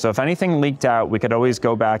 So if anything leaked out, we could always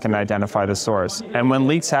go back and identify the source. And when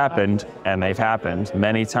leaks happened, and they've happened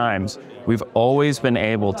many times, we've always been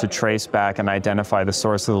able to trace back and identify the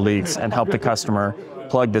source of the leaks and help the customer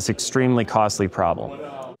plug this extremely costly problem.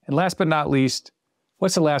 And last but not least,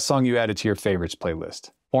 what's the last song you added to your favorites playlist?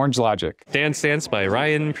 Orange Logic. Dance Dance by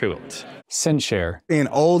Ryan Pruitt. SendShare. An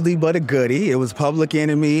oldie but a goodie. It was Public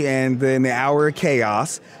Enemy and then The Hour of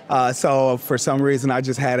Chaos. So for some reason, I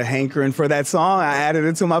just had a hankering for that song. I added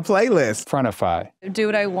it to my playlist. Frontify. Do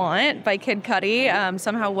What I Want by Kid Cudi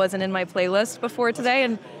somehow wasn't in my playlist before today,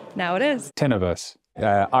 and now it is. 10 of Us.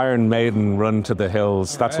 Iron Maiden, Run to the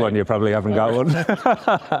Hills. That's one you probably haven't got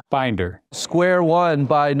one. Binder. Square One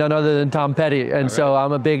by none other than Tom Petty. And so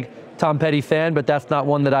I'm a big Tom Petty fan, but that's not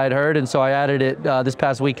one that I had heard, and so I added it this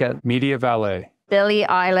past weekend. Media Valet. Billie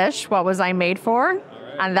Eilish, What Was I Made For?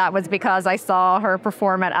 And that was because I saw her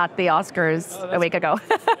perform at the Oscars a week ago.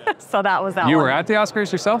 So that was that You one. were at the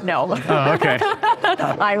Oscars yourself? No. Oh, okay.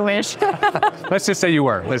 I wish. Let's just say you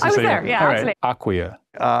were. Let's I just was say there, you were. yeah, All right. absolutely. Acquia.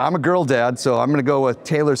 I'm a girl dad, so I'm going to go with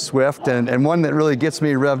Taylor Swift, and one that really gets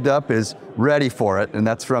me revved up is Ready for It, and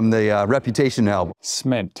that's from the Reputation album.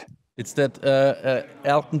 Smint. It's that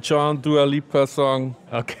Elton John, Dua Lipa song.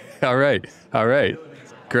 Okay, all right,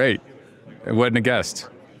 great. It wasn't a guest.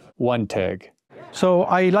 One tag. So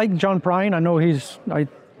I like John Prine. I know I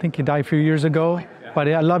think he died a few years ago, but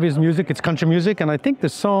I love his music. It's country music, and I think the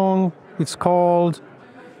song, it's called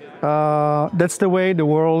That's the Way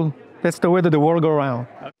that the World Go Around.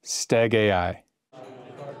 Stag AI.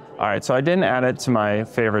 All right, so I didn't add it to my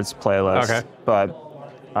favorites playlist, Okay. but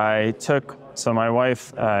so my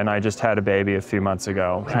wife and I just had a baby a few months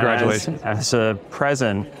ago. Congratulations. As a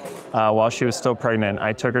present, while she was still pregnant,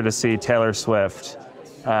 I took her to see Taylor Swift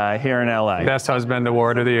here in LA. Best Husband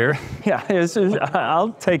Award of the Year. Yeah,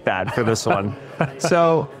 I'll take that for this one.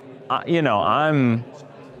 So, I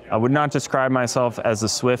would not describe myself as a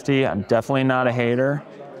Swiftie. I'm definitely not a hater.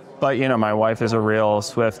 But, my wife is a real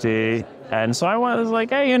Swiftie. And so I was like,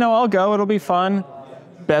 hey, I'll go. It'll be fun.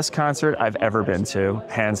 Best concert I've ever been to,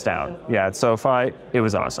 hands down. Yeah, at SoFi, it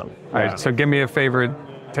was awesome. All right, so give me a favorite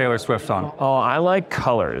Taylor Swift song. Oh, I like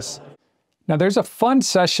Colors. Now, there's a fun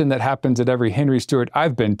session that happens at every Henry Stewart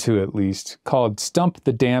I've been to, at least, called Stump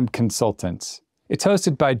the Damn Consultants. It's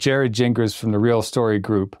hosted by Jared Gingras from the Real Story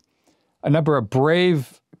Group. A number of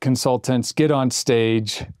brave consultants get on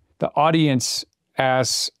stage. The audience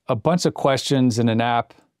asks a bunch of questions in an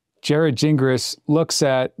app. Jared Gingras looks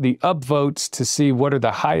at the upvotes to see what are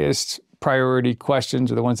the highest priority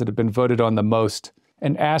questions or the ones that have been voted on the most,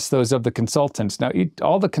 and asks those of the consultants. Now,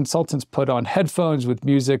 all the consultants put on headphones with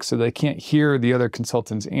music so they can't hear the other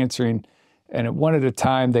consultants answering, and at one at a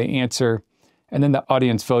time they answer, and then the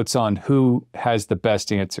audience votes on who has the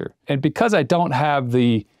best answer. And because I don't have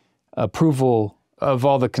the approval of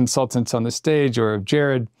all the consultants on the stage or of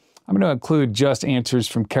Jared, I'm going to include just answers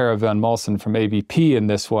from Cara Van Malsen from AVP in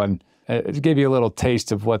this one to give you a little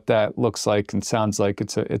taste of what that looks like and sounds like.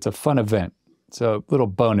 It's a fun event. So a little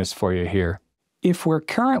bonus for you here. If we're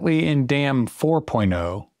currently in DAM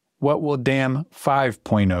 4.0, what will DAM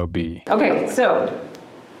 5.0 be? Okay, so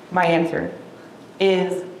my answer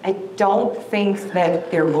is I don't think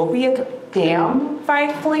that there will be a DAM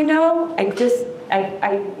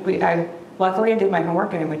 5.0. Luckily, I did my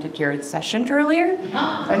homework and I went to Jared's session earlier,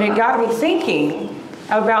 and it got me thinking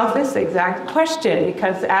about this exact question,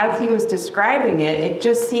 because as he was describing it, it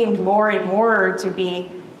just seemed more and more to be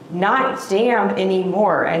not DAM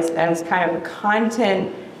anymore as kind of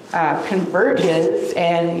content convergence,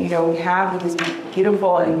 and we have these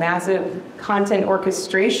beautiful and massive content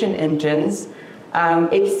orchestration engines.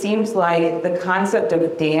 It seems like the concept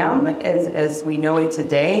of DAM, as we know it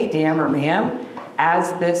today, DAM or MAM,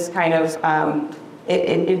 as this kind of,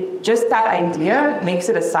 just that idea makes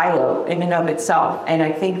it a silo in and of itself. And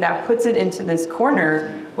I think that puts it into this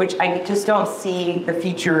corner, which I just don't see the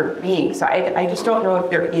future being. So I just don't know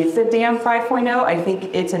if there is a DAM 5.0. I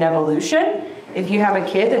think it's an evolution. If you have a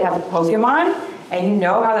kid that has a Pokemon, and you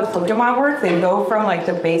know how the Pokemon work, they go from like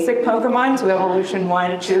the basic Pokemon to evolution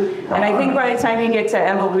 1 and 2. And I think by the time you get to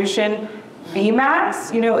evolution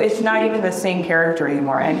VMAX, it's not even the same character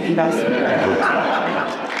anymore. And that's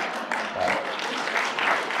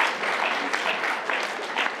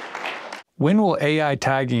When will AI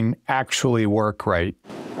tagging actually work right?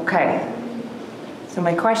 Okay. So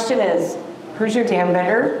my question is, who's your DAM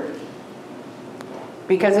vendor?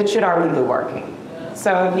 Because it should already be working.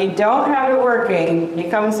 So if you don't have it working, you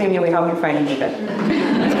come and see me, we help you find a new vendor.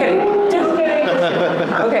 Just kidding. Just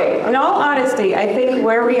kidding. Okay, in all honesty, I think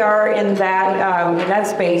where we are in that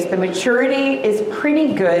space, the maturity is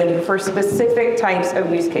pretty good for specific types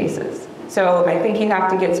of use cases. So I think you have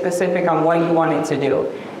to get specific on what you want it to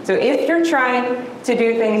do. So if you're trying to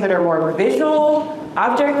do things that are more visual,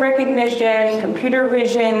 object recognition, computer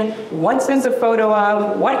vision, what's this a photo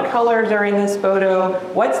of, what colors are in this photo,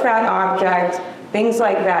 what's that object, things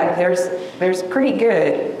like that. There's pretty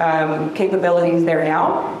good capabilities there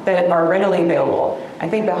now that are readily available. I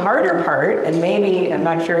think the harder part, and maybe, I'm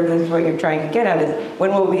not sure if this is what you're trying to get at, is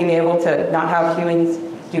when will we be able to not have humans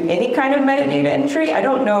do any kind of metadata entry? I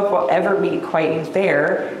don't know if we'll ever be quite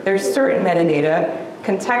there. There's certain metadata,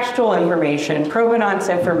 contextual information, provenance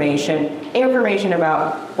information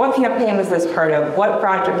about what campaign was this part of, what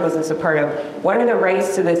project was this a part of, what are the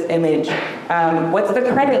rights to this image, what's the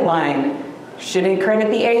credit line, should it credit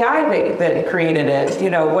the AI that created it?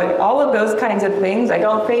 You know, all of those kinds of things, I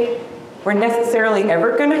don't think we're necessarily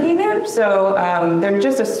ever going to be there. So there's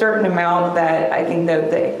just a certain amount that I think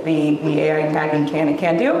that the AI tagging can and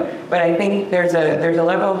can't do. But I think there's a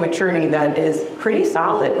level of maturity that is pretty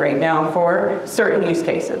solid right now for certain use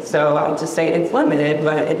cases. So I'll just say it's limited,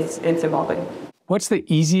 but it's evolving. What's the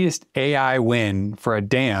easiest AI win for a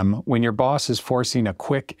DAM when your boss is forcing a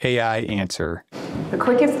quick AI answer? The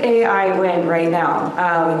quickest AI win right now.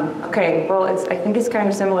 Okay, well, I think it's kind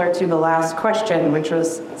of similar to the last question, which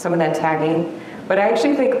was some of that tagging. But I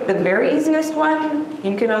actually think the very easiest one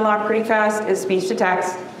you can unlock pretty fast is speech to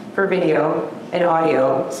text for video and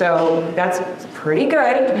audio. So that's pretty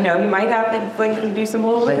good. You know, you might have to do some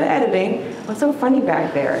little bit of editing. What's so funny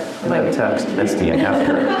back there? Like text, that's the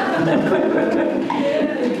after.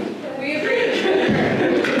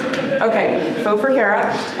 Okay, vote for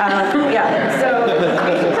Kara. Yeah, so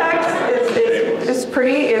text is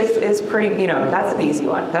pretty, you know, that's an easy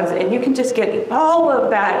one. And you can just get all of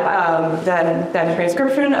that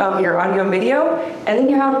transcription of your audio and video, and then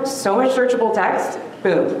you have so much searchable text.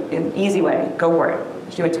 Boom, an easy way. Go for it.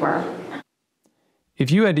 Do it tomorrow. If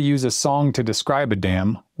you had to use a song to describe a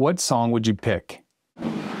DAM, what song would you pick?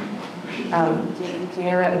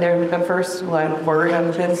 The first word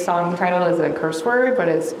of this song title is a curse word, but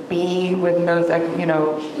it's B with those, you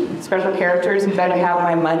know, special characters. You better have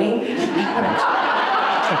my money.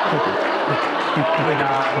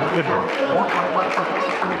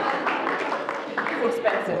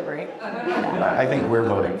 Expensive, right? I think we're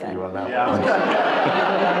voting for you on that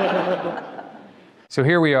one. So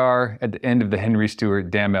here we are at the end of the Henry Stewart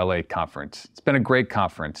DAM LA conference. It's been a great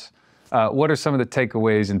conference. What are some of the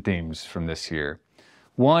takeaways and themes from this year?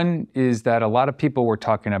 One is that a lot of people were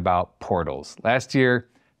talking about portals. Last year,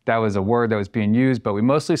 that was a word that was being used, but we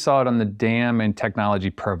mostly saw it on the DAM and technology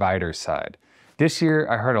provider side. This year,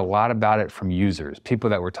 I heard a lot about it from users, people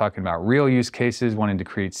that were talking about real use cases, wanting to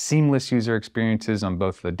create seamless user experiences on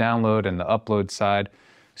both the download and the upload side,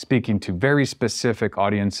 speaking to very specific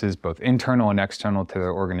audiences, both internal and external to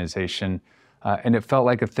their organization. And it felt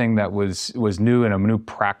like a thing that was new in a new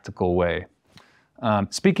practical way.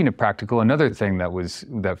 Speaking of practical, another thing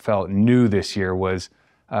that felt new this year was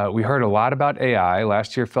we heard a lot about AI.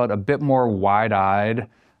 Last year felt a bit more wide-eyed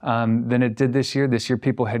than it did this year. This year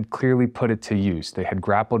people had clearly put it to use. They had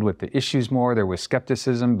grappled with the issues more. There was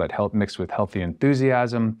skepticism, but mixed with healthy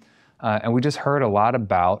enthusiasm. And we just heard a lot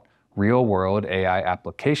about real-world AI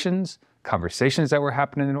applications, conversations that were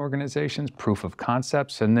happening in organizations, proof of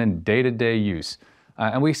concepts, and then day-to-day use.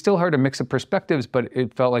 And we still heard a mix of perspectives, but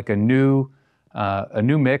it felt like a new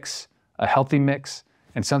mix, a healthy mix,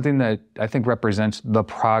 and something that I think represents the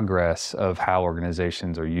progress of how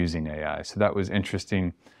organizations are using AI. So that was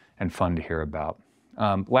interesting and fun to hear about.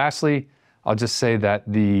 Lastly, I'll just say that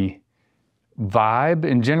the vibe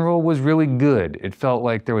in general was really good. It felt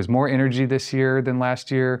like there was more energy this year than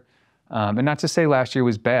last year. And not to say last year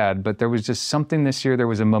was bad, but there was just something this year. There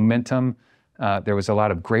was a momentum. There was a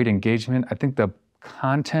lot of great engagement. I think the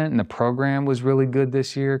content and the program was really good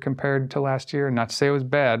this year compared to last year. Not to say it was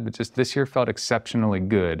bad, but just this year felt exceptionally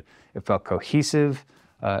good. It felt cohesive.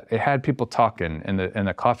 It had people talking in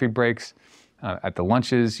the coffee breaks, at the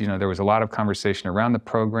lunches. You know, there was a lot of conversation around the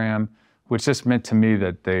program, which just meant to me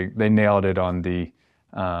that they nailed it on the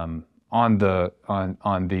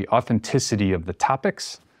authenticity of the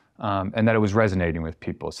topics. And that it was resonating with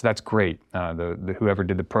people. So that's great. Whoever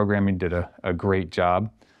did the programming did a great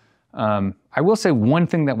job. I will say one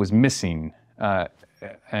thing that was missing,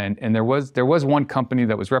 and there was one company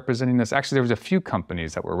that was representing this. Actually, there was a few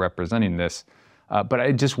companies that were representing this, but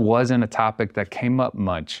it just wasn't a topic that came up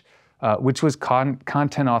much, which was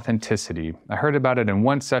content authenticity. I heard about it in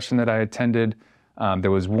one session that I attended.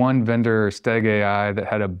 There was one vendor, Steg AI, that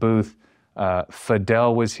had a booth.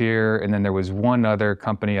 Fidel was here, and then there was one other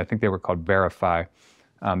company, I think they were called Verify,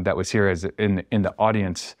 that was here in the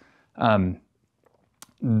audience.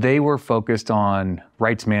 They were focused on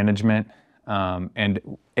rights management and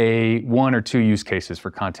one or two use cases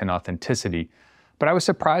for content authenticity. But I was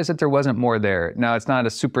surprised that there wasn't more there. Now, it's not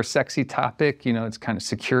a super sexy topic. You know, it's kind of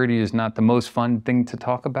security is not the most fun thing to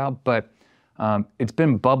talk about, but it's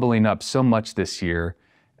been bubbling up so much this year.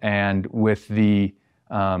 And with the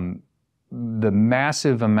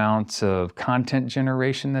massive amounts of content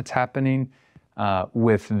generation that's happening,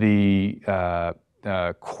 with the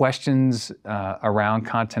questions around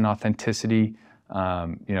content authenticity,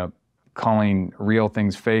 you know, calling real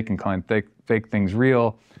things fake and calling fake things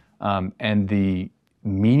real, and the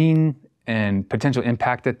meaning and potential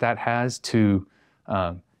impact that has to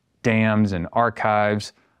DAMs and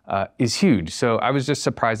archives, is huge. So I was just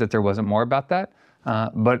surprised that there wasn't more about that.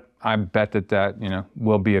 But I bet that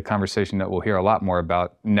will be a conversation that we'll hear a lot more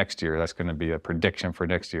about next year. That's going to be a prediction for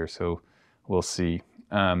next year. So we'll see.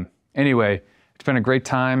 Anyway, it's been a great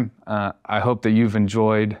time. I hope that you've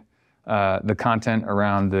enjoyed the content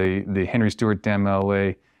around the Henry Stewart DAM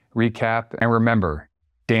LA recap. And remember,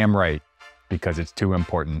 damn right, because it's too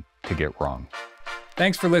important to get wrong.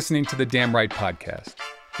 Thanks for listening to the Damn Right podcast.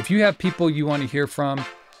 If you have people you want to hear from,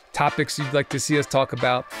 topics you'd like to see us talk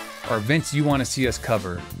about, or events you want to see us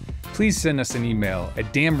cover, please send us an email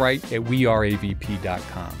at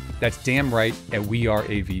damnright@weareavp.com. That's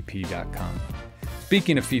damnright@weareavp.com.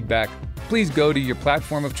 Speaking of feedback, please go to your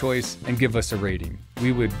platform of choice and give us a rating.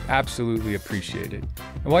 We would absolutely appreciate it.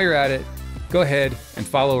 And while you're at it, go ahead and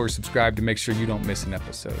follow or subscribe to make sure you don't miss an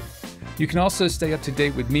episode. You can also stay up to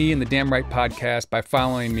date with me and the Damn Right podcast by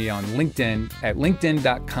following me on LinkedIn at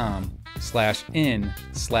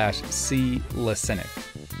linkedin.com/n/cLacenik.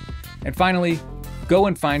 And finally, go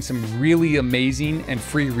and find some really amazing and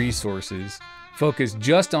free resources focused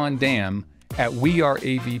just on DAM at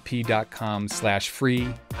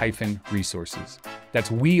weareavp.com/free-resources. That's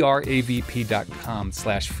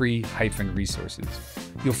weareavp.com/free-resources.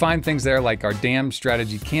 You'll find things there like our DAM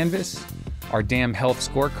strategy canvas, our DAM health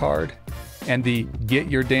scorecard, and the Get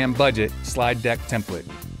Your DAM Budget slide deck template.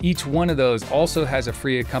 Each one of those also has a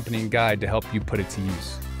free accompanying guide to help you put it to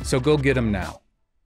use. So go get them now.